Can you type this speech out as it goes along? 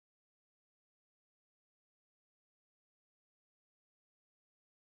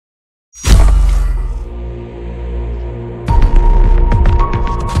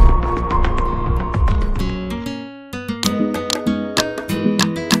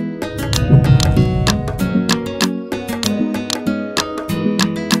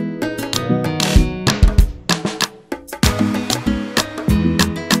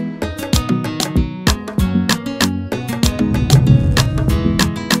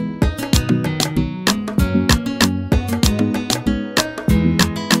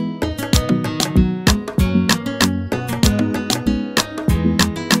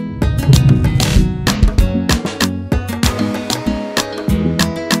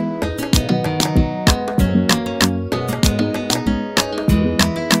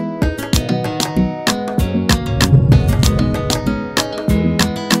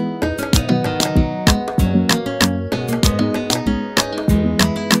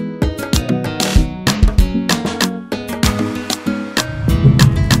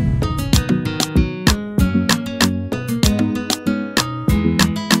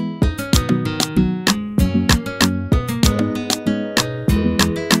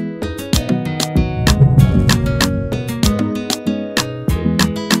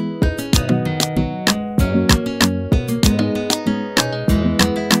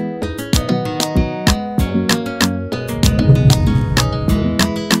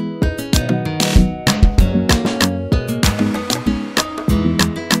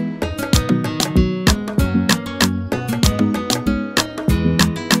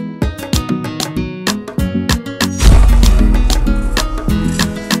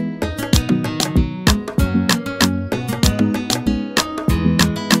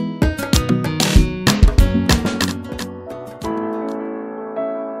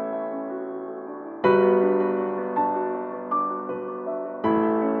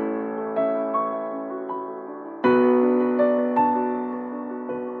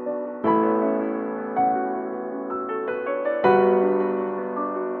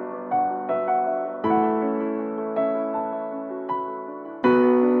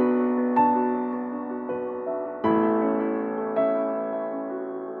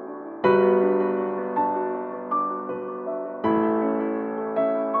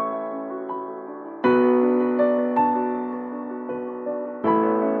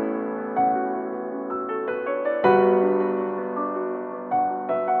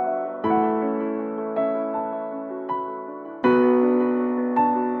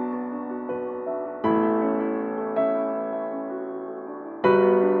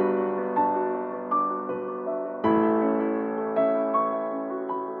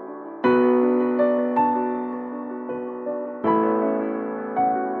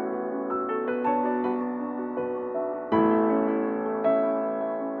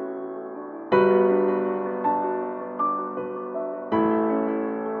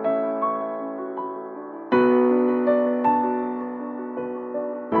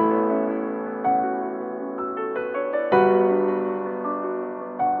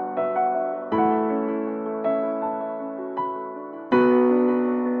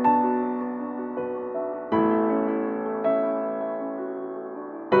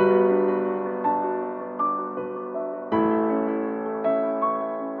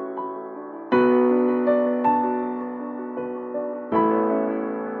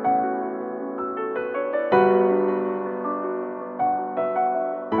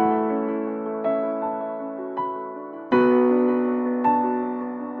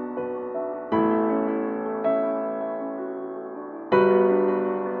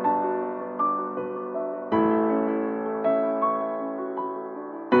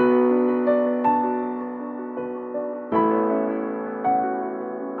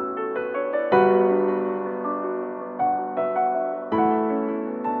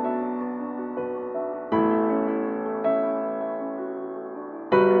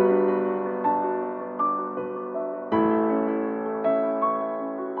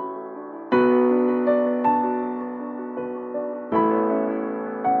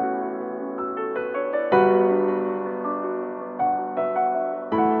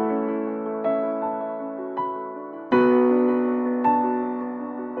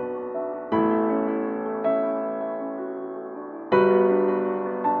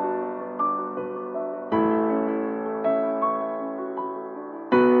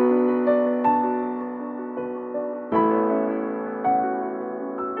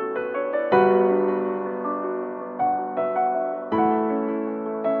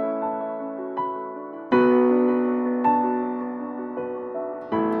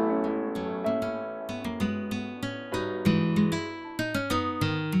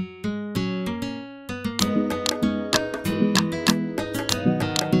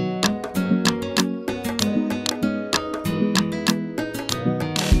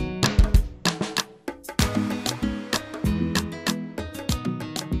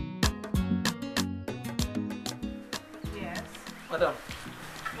Madam.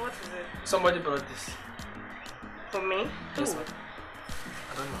 What is it? Somebody brought this. For me? Yes, madam.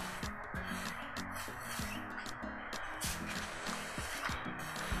 I don't know.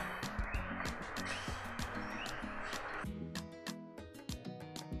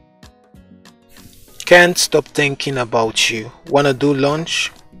 Can't stop thinking about you. Wanna do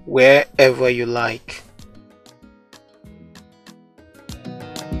lunch? Wherever you like.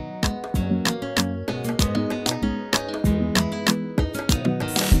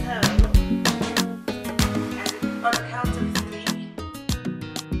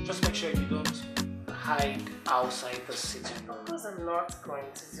 Just make sure you don't hide outside the sitting room. Of course I'm not going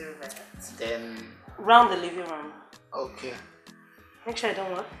to do that. Then... Round the living room. Okay. Make sure I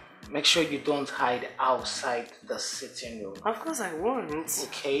don't what? Make sure you don't hide outside the sitting room. Of course I won't.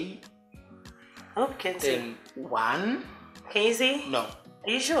 Okay. Oh, can you see? Then 1. Can you see? No. Are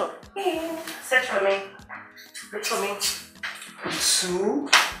you sure? Search for me. Look for me. 2.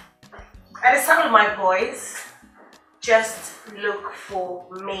 At the sound of my voice, just look for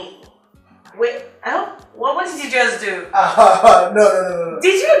me. Wait, oh, what did you just do? No.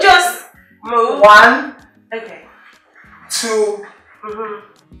 Did you just move? 1. Okay. 2.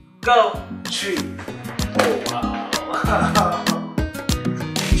 Go. 3. Oh wow.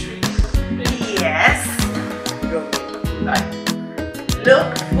 Beatrice. Yes. Go. Like.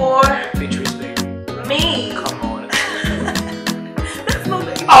 Look for Beatrice, baby. me. Come on. That's not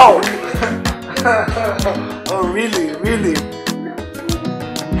baby. Oh. Oh really?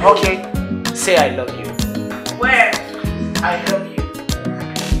 Okay. Say I love you. Where? I love you.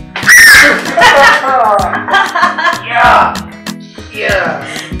 Yeah.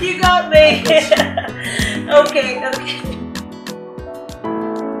 You got me. Okay.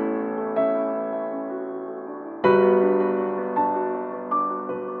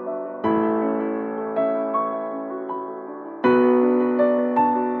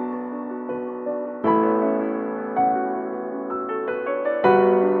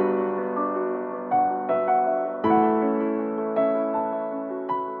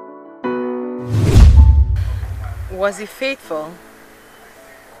 Was he faithful?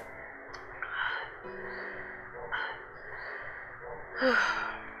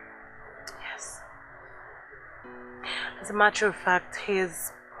 Yes. As a matter of fact, he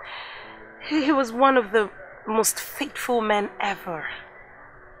was one of the most faithful men ever.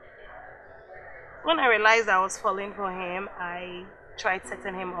 When I realized I was falling for him, I tried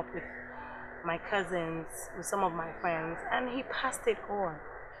setting him up with my cousins, with some of my friends, and he passed it on.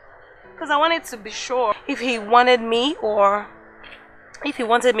 Because I wanted to be sure if he wanted me or if he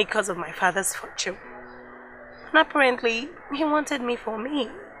wanted me because of my father's fortune. And apparently, he wanted me for me.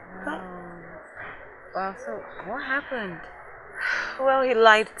 Well, so what happened? Well, he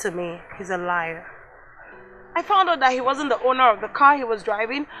lied to me. He's a liar. I found out that he wasn't the owner of the car he was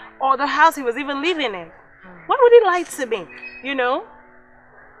driving or the house he was even living in. Why would he lie to me? You know?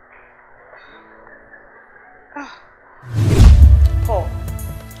 Paul,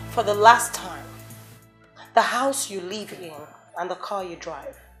 for the last time, the house you live in and the car you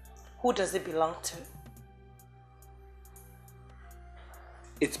drive, who does it belong to?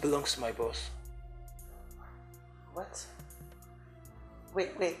 It belongs to my boss. What?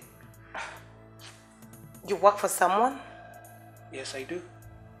 Wait. You work for someone? Yes, I do.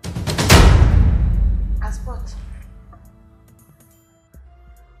 As what?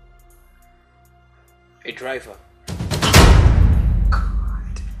 A driver.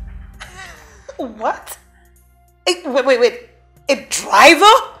 God. What? Wait. A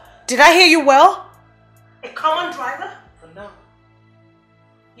driver? Did I hear you well? A common driver? For now.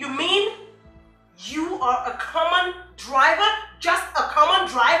 You mean you are a common driver? Just a common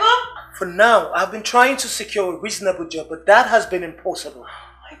driver? For now, I've been trying to secure a reasonable job, but that has been impossible.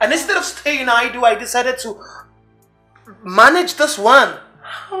 And instead of staying idle, I decided to manage this one.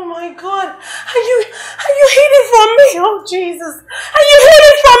 Oh my God. Are you hiding from me? Oh Jesus. Are you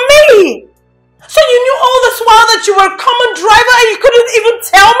hiding from me? So you knew all this while that you were a common driver and you couldn't even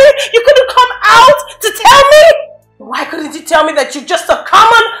tell me? You couldn't come out to tell me? Why couldn't you tell me that you're just a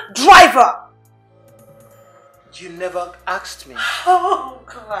common driver? You never asked me. Oh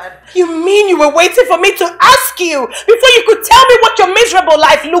God. You mean you were waiting for me to ask you before you could tell me what your miserable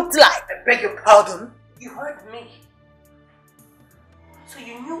life looked like? I beg your pardon? You heard me. So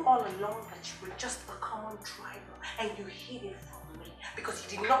you knew all along that you were just a common driver and you hid it from me because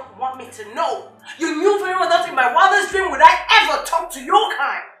you did not want me to know. You knew very well that in my wildest dream would I ever talk to your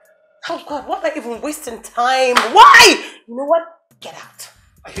kind. Oh God, what am I even wasting time? Why? You know what? Get out.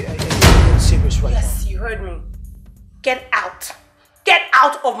 Are you serious right now? Yes, you heard me. Get out. Get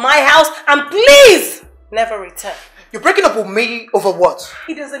out of my house and please never return. You're breaking up with me over what?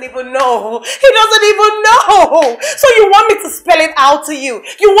 He doesn't even know. He doesn't even know. So you want me to spell it out to you?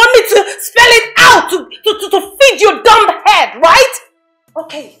 You want me to spell it out to feed your dumb head, right?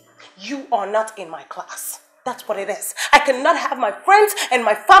 Okay, you are not in my class. That's what it is. I cannot have my friends and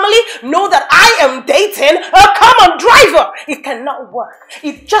my family know that I am dating a common driver. It cannot work.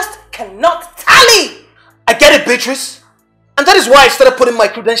 It just cannot tally. I get it, Beatrice. And that is why I started putting my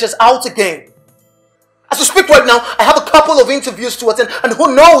credentials out again. As we speak right now, I have a couple of interviews to attend, and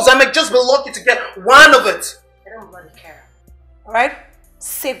who knows, I may just be lucky to get one of it. I don't bloody care. Alright?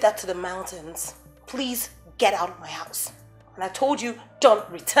 Save that to the mountains. Please get out of my house. And I told you, don't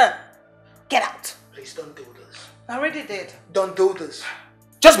return. Get out. Please don't do this. I already did. Don't do this.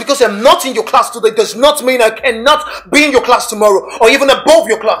 Just because I'm not in your class today does not mean I cannot be in your class tomorrow, or even above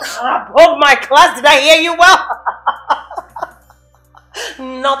your class. Above my class? Did I hear you well?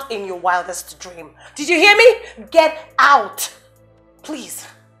 Not in your wildest dream. Did you hear me? Get out. Please.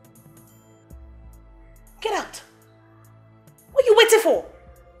 Get out. What are you waiting for?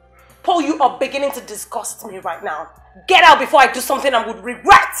 Paul, you are beginning to disgust me right now. Get out before I do something I would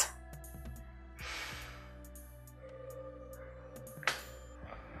regret.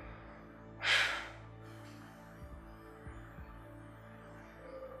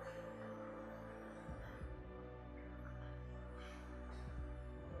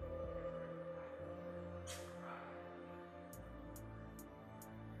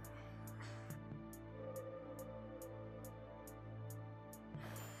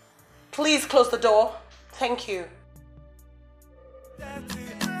 Please close the door. Thank you.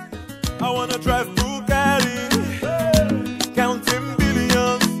 I wanna drive Bugatti, counting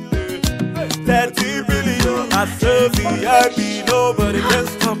billions, 30 billion. I serve VIP, nobody can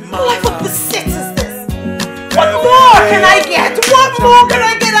stop my life. What the shit is this? What more can I get? What more can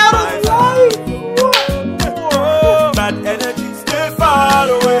I get out of life? Bad energy, stay far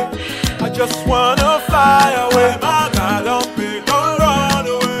away. I just wanna fly away. My God, don't be, don't run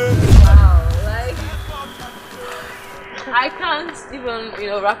away. I can't even,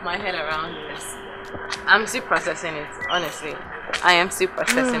 wrap my head around this. I'm still processing it, honestly. I am still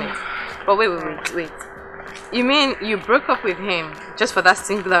processing it. But wait. You mean you broke up with him just for that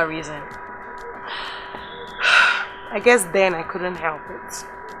singular reason? I guess then I couldn't help it.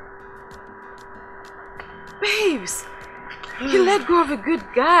 Babes, you let go of a good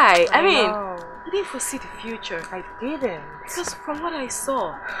guy. I mean, you didn't foresee the future. I didn't. Because from what I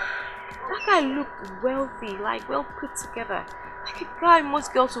saw, that guy looked wealthy, like well put together. Like a guy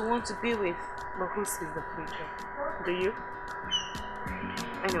most girls would want to be with. But who sees the future? Do you?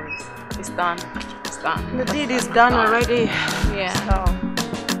 Anyways, it's done. It's done. The deed is done already. Yeah. So.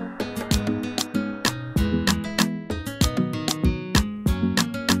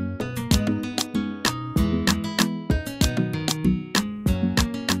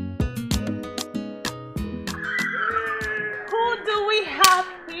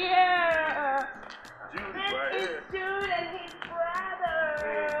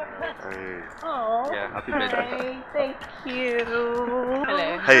 Happy birthday. Thank you. Hello.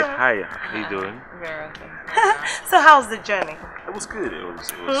 Hey, hi. How you doing? Very okay. So how's the journey? It was good. It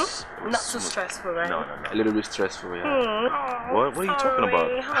was not too stressful, right? No. A little bit stressful, yeah. What are you talking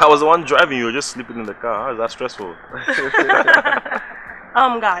sorry. about? I was the one driving. You were just sleeping in the car. How is that stressful?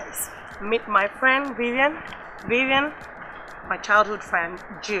 Guys, meet my friend Vivian. Vivian, my childhood friend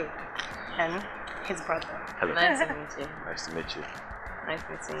Jude, and his brother. Hello. Nice to meet you. Nice to meet you. Nice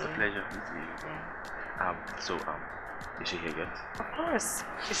meeting It's you. a pleasure meeting you. Yeah. Is she here yet? Of course,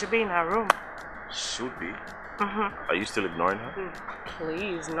 she should be in her room. Should be. Are you still ignoring her?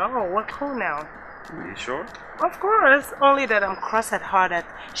 Please, no, we're cool now. Are you sure? Of course, only that I'm cross at heart that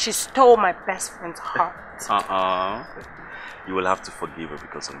she stole my best friend's heart. You will have to forgive her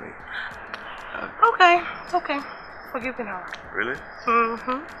because of me. Okay, it's okay. Forgiving her. Really?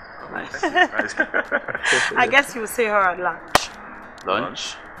 Nice. Nice. I guess you will see her at lunch.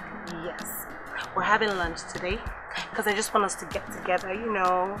 Lunch? Yes. We're having lunch today because I just want us to get together,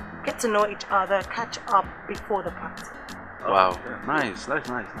 get to know each other, catch up before the party. Wow. Yeah. Nice. Lunch.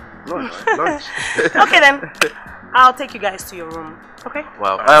 Lunch. Okay then. I'll take you guys to your room. Okay?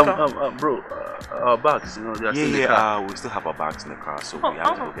 Wow. Bro, our bags, they are still in the car. We still have our bags in the car, so we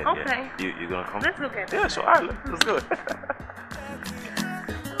have to go get okay. You gonna come? Let's look at it. Yeah, so alright, let's go.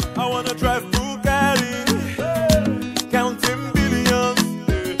 I wanna drive Bugatti, counting billions,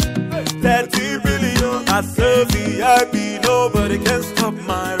 30 billion. I serve VIP, nobody can stop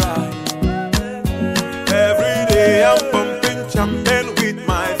my ride. Every day I'm pumping champagne with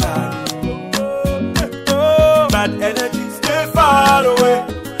my vibe. Bad energy, stay far away.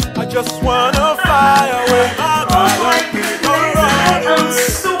 I just wanna fly away.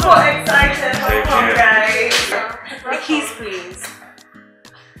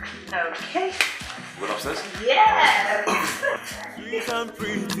 Okay. Go upstairs? Yes! Sweet and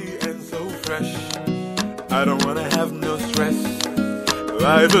pretty and so fresh. I don't wanna have no stress.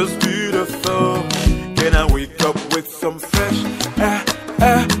 Life is beautiful. Can I wake up with some fresh?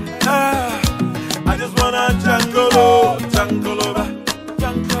 I just wanna jangle over, jangle over,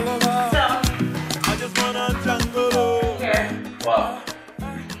 jangle over. I just wanna jangle over. Here. Wow.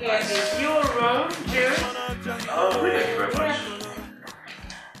 Here is your room, Jude. Oh, thank you very much.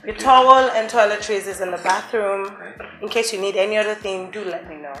 Your towel and toiletries is in the bathroom. In case you need any other thing, do let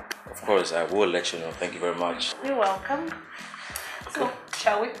me know. Of course, I will let you know. Thank you very much. You're welcome. So,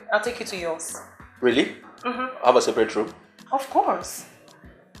 shall we? I'll take you to yours. Really? Have a separate room? Of course.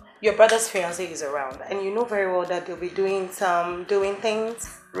 Your brother's fiancé is around, and you know very well that they'll be doing things.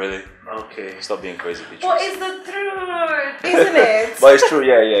 Really? Okay. Stop being crazy, Beatrice. What is the truth? Isn't it? But it's true,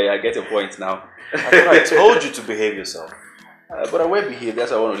 yeah, I get your point now. I thought I told you to behave yourself. But I will behave,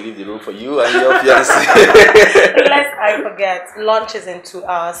 that's why I want to leave the room for you and your fiancé. Lest I forget, lunch is in 2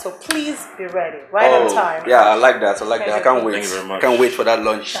 hours, so please be ready. Right on time. Yeah, I like that, I can't wait. Thank you very much. Can't wait for that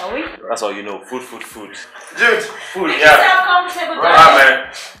lunch. Shall we? That's all you know. Food. Dude, food, make yourself comfortable. Right,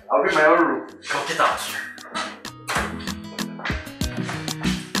 man. I'll be in my own room. Go get out.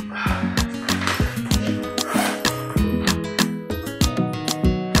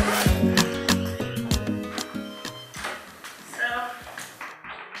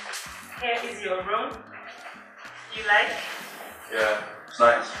 Here is your room. You like? Yeah, it's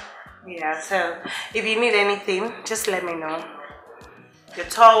nice. Yeah, so if you need anything, just let me know. Your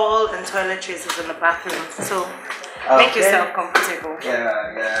towel and toiletries is in the bathroom, so make yourself comfortable.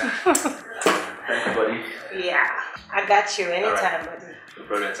 Yeah. Thank you, buddy. Yeah, I got you anytime, buddy. No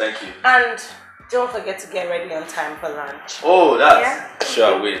problem, thank you. And don't forget to get ready on time for lunch. Oh, that's Yeah?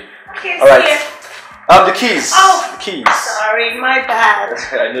 sure, I will. Okay, Alright. see ya. The keys. Oh, the keys. Sorry, my bad.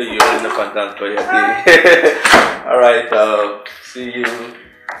 I know you're only no content for your day. Alright, see you.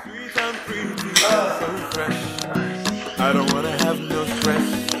 Sweet and pretty and so fresh. I don't wanna have no stress.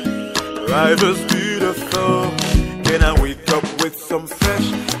 Life is beautiful. Can I wake up with some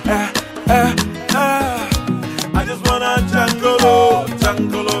fresh? I just wanna jangle over,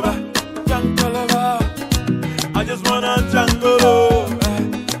 jangle over, jangle over. I just wanna jangle over.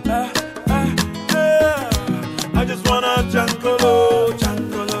 I just wanna jangle over,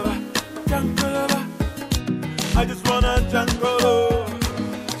 jangle over, jangle over. I just wanna jangle over.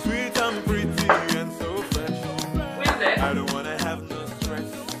 Sweet and pretty and so fresh. Who is there? I don't wanna have no stress.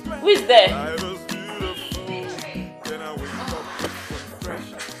 Who is there? Life is beautiful. Can I wake up with fresh?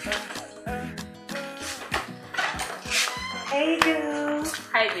 Hey, Jude.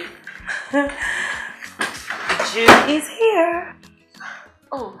 Hi, babe. Jude is here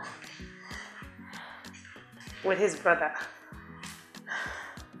Oh, with his brother.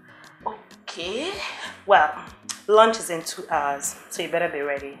 okay. Well, lunch is in 2 hours, so you better be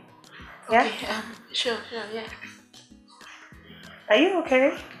ready. Yeah? Okay, sure, yeah. Are you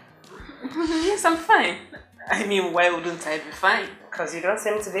okay? Yes, I'm fine. I mean, why wouldn't I be fine? Because you don't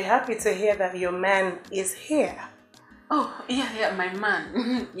seem to be happy to hear that your man is here. Oh, yeah, my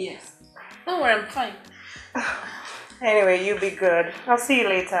man. Yes. Don't worry, I'm fine. Anyway, you be good. I'll see you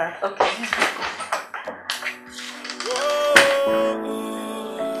later. Okay.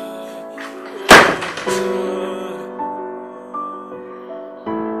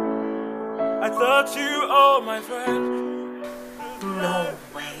 I thought you, oh my friend. No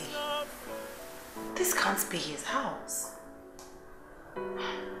way. This can't be his house.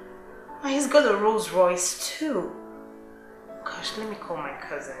 And he's got a Rolls Royce too. Gosh, let me call my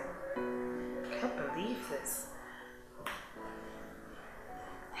cousin. I can't believe this.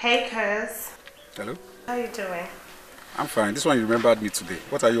 Hey, cuz. Hello? How you doing? I'm fine. This one you remembered me today.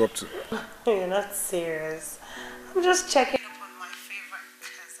 What are you up to? You're not serious. I'm just checking up on my favorite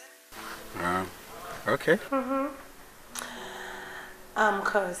cousin. Okay.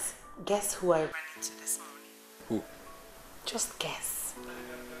 Cuz, guess who I ran into this morning? Who? Just guess.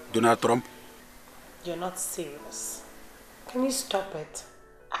 Donald Trump? You're not serious. Can you stop it?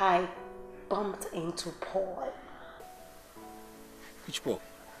 I bumped into Paul. Which Paul?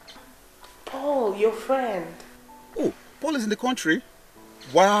 Paul, your friend. Oh, Paul is in the country?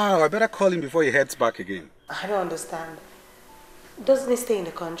 Wow, I better call him before he heads back again. I don't understand. Doesn't he stay in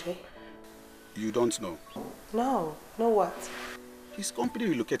the country? You don't know. No. No what? His company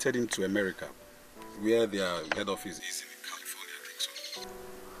relocated him to America, where their head office is in California, I think so.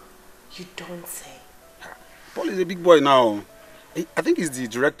 You don't say. Paul is a big boy now. I think he's the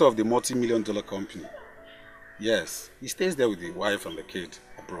director of the multi-million-dollar company. Yes, he stays there with the wife and the kid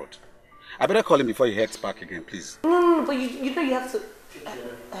abroad. I better call him before he heads back again, please. No, but you know you have to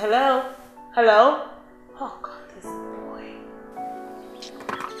Hello? Hello? Oh God, this boy.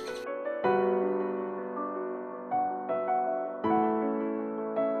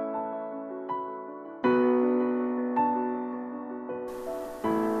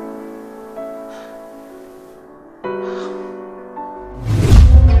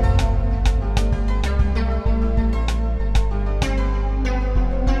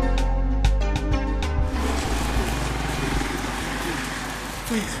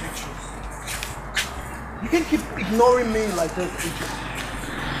 Please, Beatrice. You can't keep ignoring me like this, Beatrice.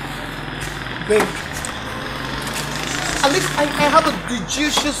 Babe. At least I have a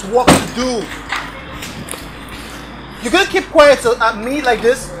judicious work to do. You're gonna keep quiet at me like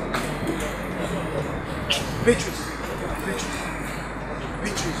this? Beatrice. Beatrice.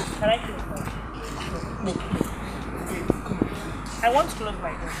 Beatrice. Can I close my door? No. Babe, come on. I want to close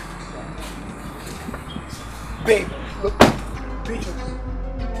my door. Babe, look. Beatrice.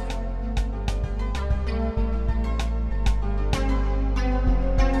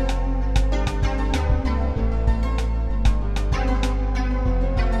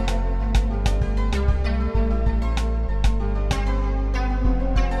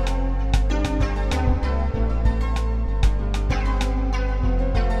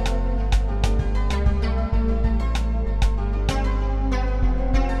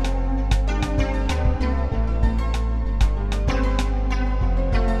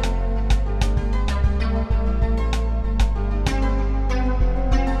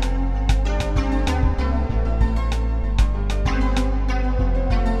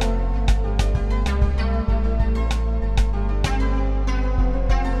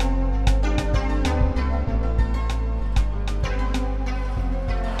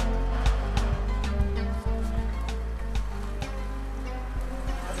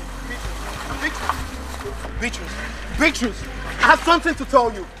 Beatrice, I have something to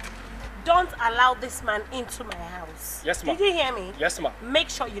tell you. Don't allow this man into my house. Yes, ma'am. Did you hear me? Yes, ma'am. Make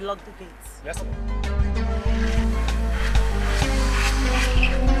sure you lock the gates. Yes, ma'am.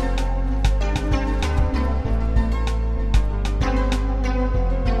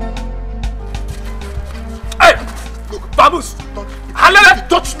 Hey! Look, Babus! Don't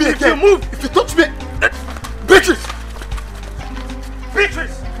touch me again! If you touch me... Beatrice!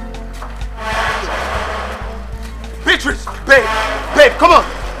 Beatrice! Beatrice! Babe, come on!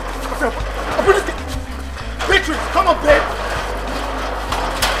 Open this gate! Beatrice, come on, babe!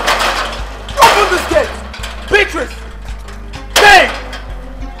 Open this gate! Beatrice! Babe!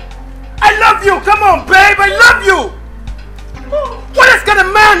 I love you! Come on, babe! I love you! What else can a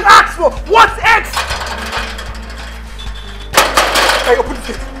man ask for? What's X? Hey, open this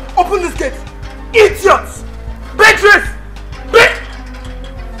gate! Open this gate! Idiots! Beatrice!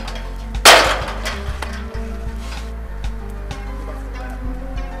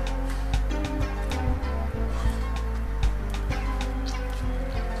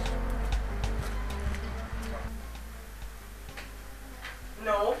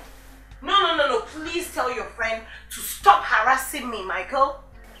 No. Please tell your friend to stop harassing me, Michael.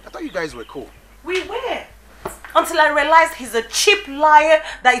 I thought you guys were cool. We were. Until I realized he's a cheap liar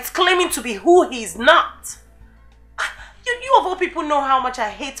that is claiming to be who he is not. You of all people know how much I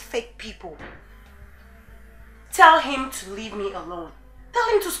hate fake people. Tell him to leave me alone. Tell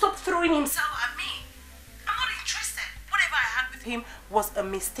him to stop throwing himself at me. I'm not interested. Whatever I had with him was a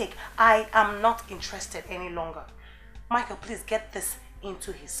mistake. I am not interested any longer. Michael, please get this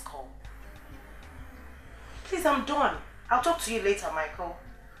into his skull. Please, I'm done. I'll talk to you later, Michael.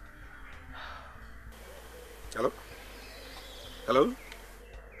 Hello? Hello?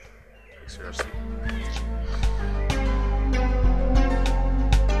 Seriously.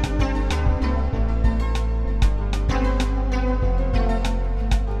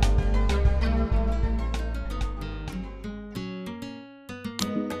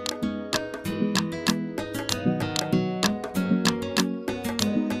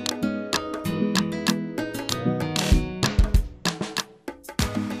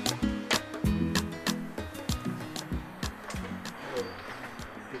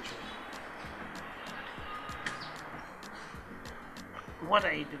 What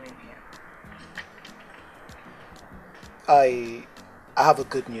are you doing here? I have a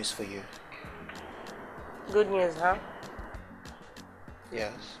good news for you. Good news, huh?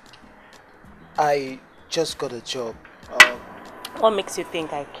 Yes. I just got a job. What makes you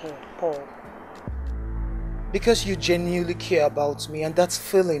think I care, Paul? Because you genuinely care about me, and that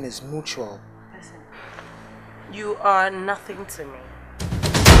feeling is mutual. Listen, you are nothing to me.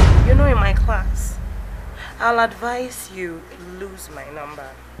 You're not in my class. I'll advise you lose my number.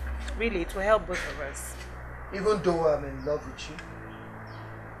 Really, it will help both of us. Even though I'm in love with you?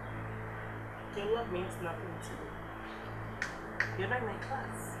 Your love means nothing to me. You're not in my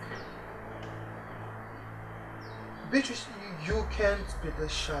class. Beatrice, you can't be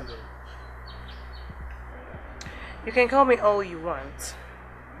this shallow. You can call me all you want,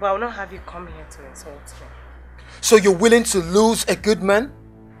 but I will not have you come here to insult me. So you're willing to lose a good man?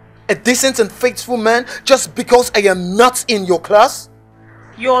 A decent and faithful man just because I am not in your class?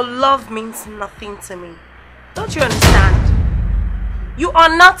 Your love means nothing to me. Don't you understand? You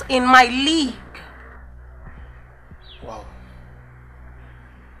are not in my league. Wow.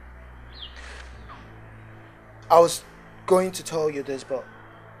 I was going to tell you this, but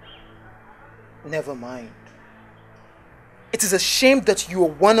never mind. It is a shame that you are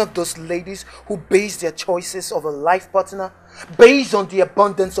one of those ladies who base their choices of a life partner based on the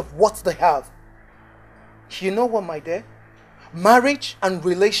abundance of what they have. You know what, my dear? Marriage and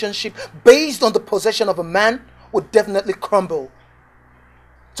relationship based on the possession of a man would definitely crumble.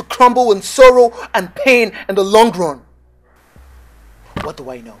 To crumble in sorrow and pain in the long run. What do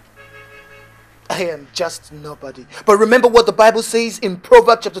I know? I am just nobody. But remember what the Bible says in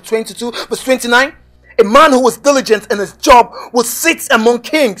Proverbs chapter 22 verse 29? A man who was diligent in his job will sit among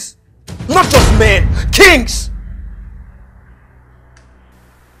kings. Not just men, kings!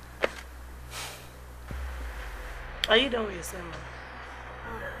 Are you done with your sermon?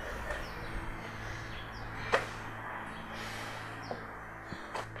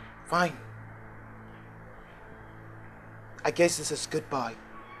 Fine. I guess this is goodbye.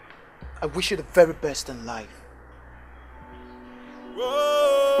 I wish you the very best in life.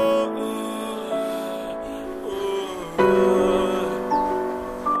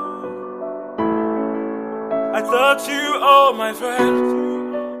 I thought you all my friends.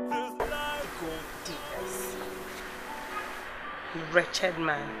 You wretched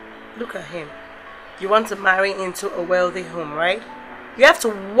man. Look at him. You want to marry into a wealthy home, right? You have to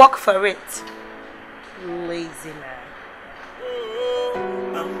work for it. Lazy man.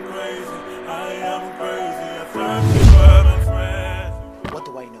 I'm crazy, I am crazy. I thought you were my friend. What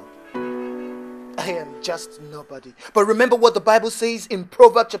do I know? I am just nobody. But remember what the Bible says in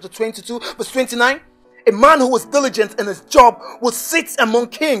Proverbs chapter 22 verse 29? A man who was diligent in his job will sit among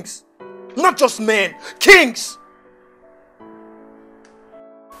kings. Not just men, kings!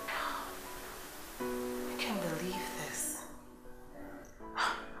 I can't believe this.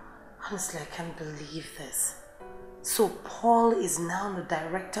 Honestly, I can't believe this. So Paul is now the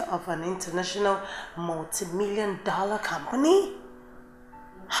director of an international multi-million-dollar company?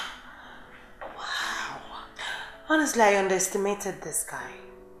 Wow. Honestly, I underestimated this guy.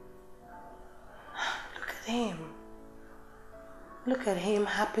 Look at him. Look at him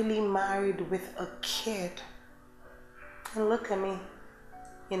happily married with a kid. And look at me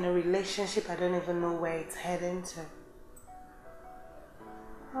in a relationship I don't even know where it's heading to.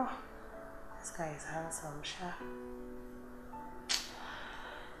 Oh, this guy is handsome, sure.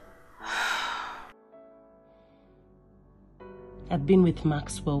 I've been with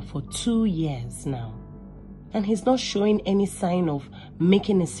Maxwell for 2 years now, and he's not showing any sign of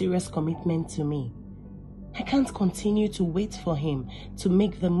making a serious commitment to me. I can't continue to wait for him to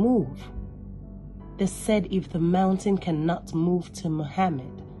make the move. They said if the mountain cannot move to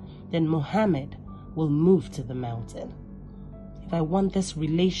Muhammad, then Muhammad will move to the mountain. If I want this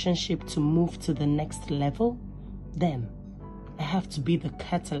relationship to move to the next level, then I have to be the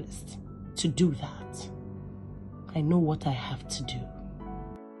catalyst to do that. I know what I have to do.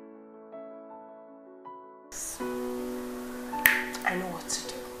 I know what to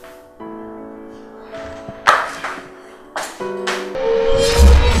do.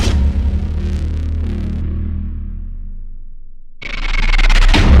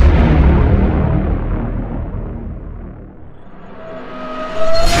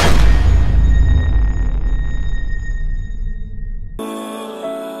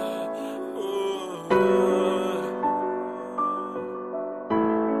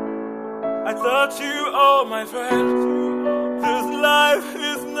 I thought you all my friends. This life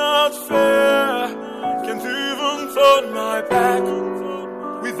is not fair. Can't even turn my back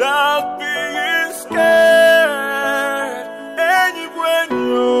without being scared.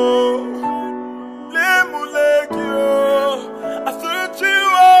 I thought you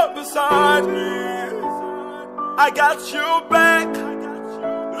all beside me. I got your back.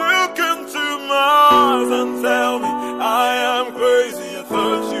 Look into my eyes and tell me I am crazy. I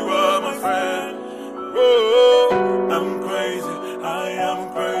thought you were my friend. Oh, I'm crazy. I am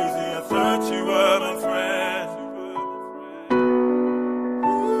crazy. I thought you were my friend.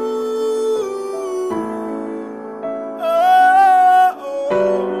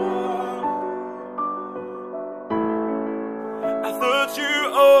 I thought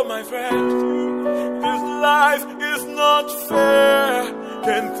you all my friend. This life is not fair.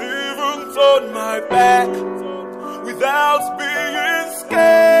 Can't even turn my back without being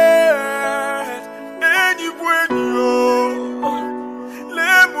scared. Anywhere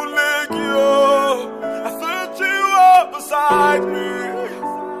I thought you were beside me.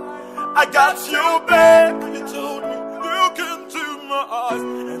 I got you